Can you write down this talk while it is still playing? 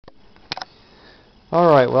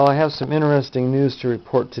Alright, well, I have some interesting news to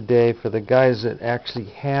report today for the guys that actually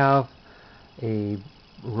have a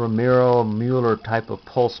Romero Muller type of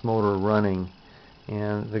pulse motor running.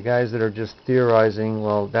 And the guys that are just theorizing,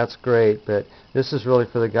 well, that's great, but this is really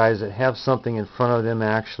for the guys that have something in front of them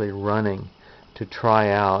actually running to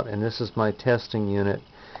try out. And this is my testing unit.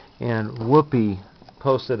 And Woopy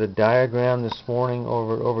posted a diagram this morning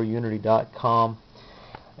over Unity.com.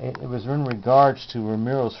 It was in regards to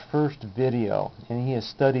Romero's first video, and he has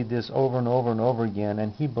studied this over and over and over again,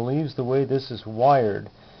 and he believes the way this is wired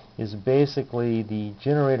is basically the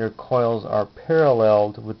generator coils are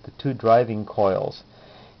paralleled with the two driving coils.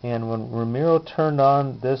 And when Romero turned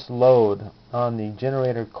on this load on the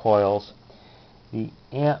generator coils, the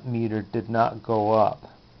amp meter did not go up.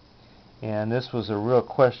 And this was a real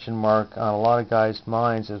question mark on a lot of guys'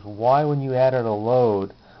 minds, is why when you added a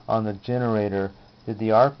load on the generator did the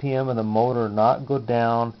RPM of the motor not go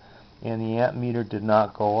down and the amp meter did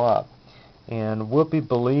not go up. And Woopy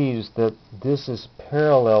believes that this is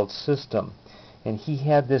paralleled system, and he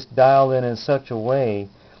had this dialed in such a way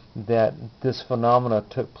that this phenomena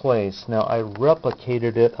took place. Now, I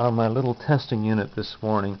replicated it on my little testing unit this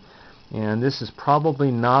morning, and this is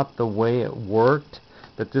probably not the way it worked,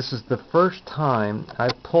 but this is the first time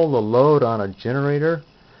I've pulled a load on a generator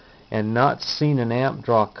and not seen an amp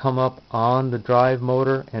draw come up on the drive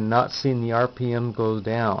motor and not seen the RPM go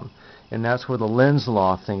down. And that's where the Lenz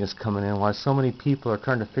law thing is coming in, why so many people are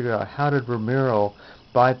trying to figure out how did Romero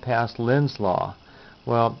bypass Lenz law.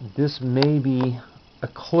 Well, this may be a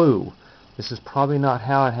clue. This is probably not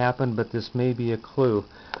how it happened, but this may be a clue.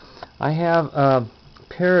 I have a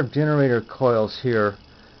pair of generator coils here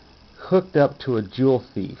hooked up to a Joule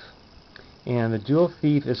Thief. And the Joule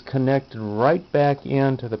Thief is connected right back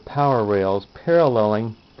into the power rails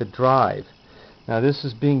paralleling the drive. Now this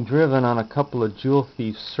is being driven on a couple of Joule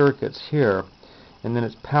Thief circuits here, and then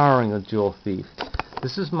it's powering the Joule Thief.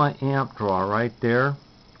 This is my amp draw right there,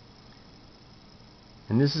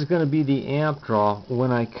 and this is going to be the amp draw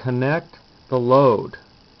when I connect the load.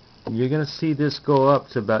 You're going to see this go up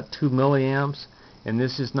to about 2 milliamps, and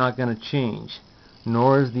this is not going to change,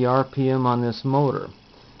 nor is the RPM on this motor.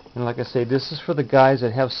 And like I say, this is for the guys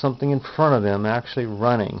that have something in front of them actually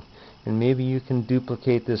running. And maybe you can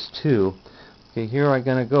duplicate this too. Okay, here I'm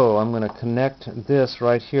going to go. I'm going to connect this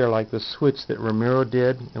right here like the switch that Romero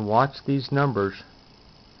did. And watch these numbers.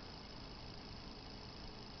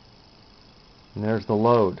 And there's the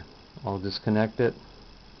load. I'll disconnect it.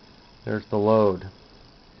 There's the load.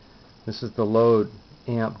 This is the load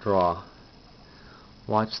amp draw.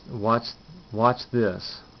 Watch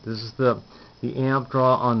this. This is the amp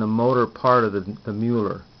draw on the motor part of the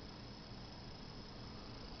Muller.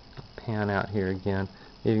 Pan out here again.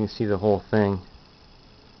 You can see the whole thing.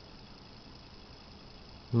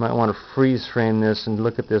 You might want to freeze frame this and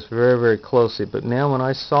look at this very, very closely. But now when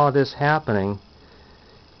I saw this happening,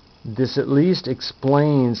 this at least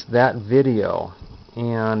explains that video.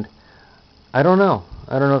 And I don't know.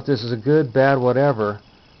 I don't know if this is a good, bad, whatever.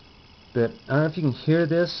 But I don't know if you can hear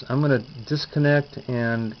this. I'm going to disconnect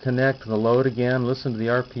and connect the load again. Listen to the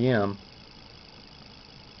RPM.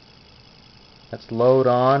 That's load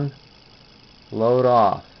on, load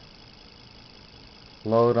off.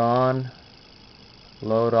 Load on,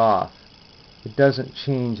 load off. It doesn't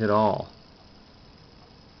change at all.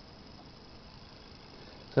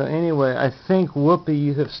 So anyway, I think, Woopy,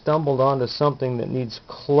 you have stumbled onto something that needs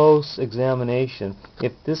close examination.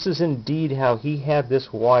 If this is indeed how he had this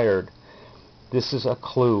wired, this is a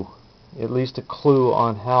clue, at least a clue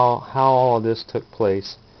on how all of this took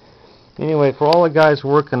place. Anyway, for all the guys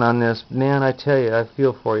working on this, man, I tell you, I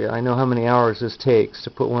feel for you. I know how many hours this takes to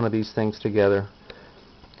put one of these things together.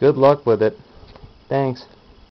 Good luck with it. Thanks.